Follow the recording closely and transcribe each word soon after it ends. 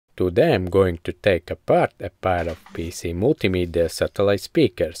Today I'm going to take apart a pair of PC multimedia satellite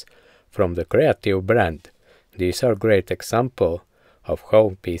speakers from the Creative brand. These are a great example of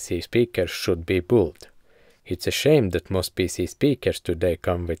how PC speakers should be built. It's a shame that most PC speakers today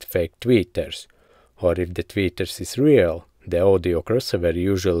come with fake tweeters, or if the tweeters is real, the audio crossover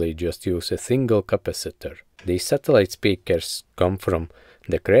usually just use a single capacitor. These satellite speakers come from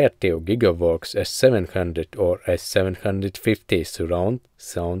the Creative Gigaworks S700 or S750 surround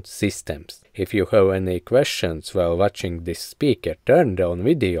sound systems. If you have any questions while watching this speaker Teardown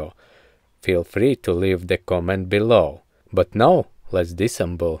video, feel free to leave the comment below. But now, let's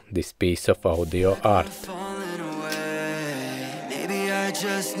disassemble this piece of audio art. Maybe I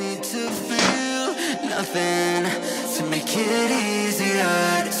just need to feel nothing to make it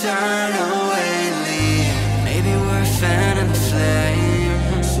easier to turn away, leave. Maybe we're fan and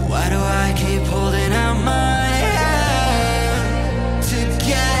flame, so why do I keep holding out my hand to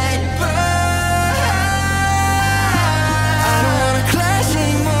get burned? I don't wanna clash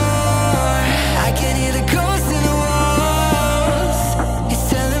anymore. I can hear the ghosts in the walls. It's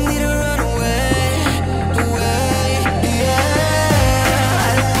telling me to run away, away, yeah. I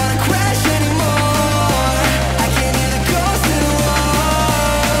don't wanna crash anymore. I can hear the ghosts in the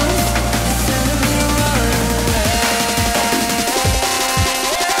walls. It's telling me to run away.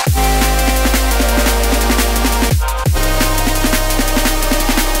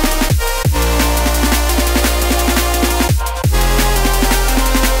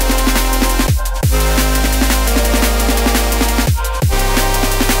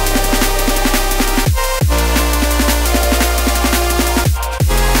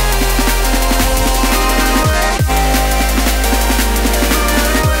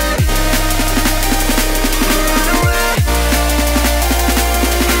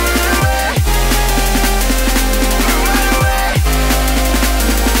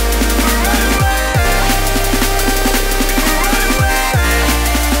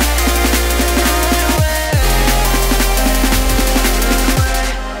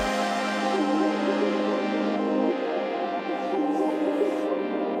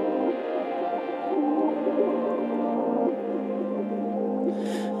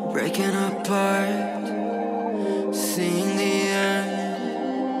 Breaking apart, seeing the end.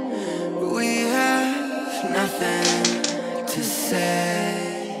 We have nothing to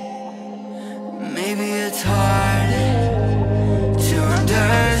say. Maybe it's hard to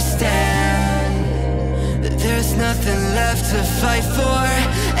understand that there's nothing left to fight for,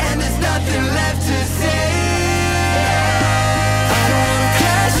 and there's nothing left to say.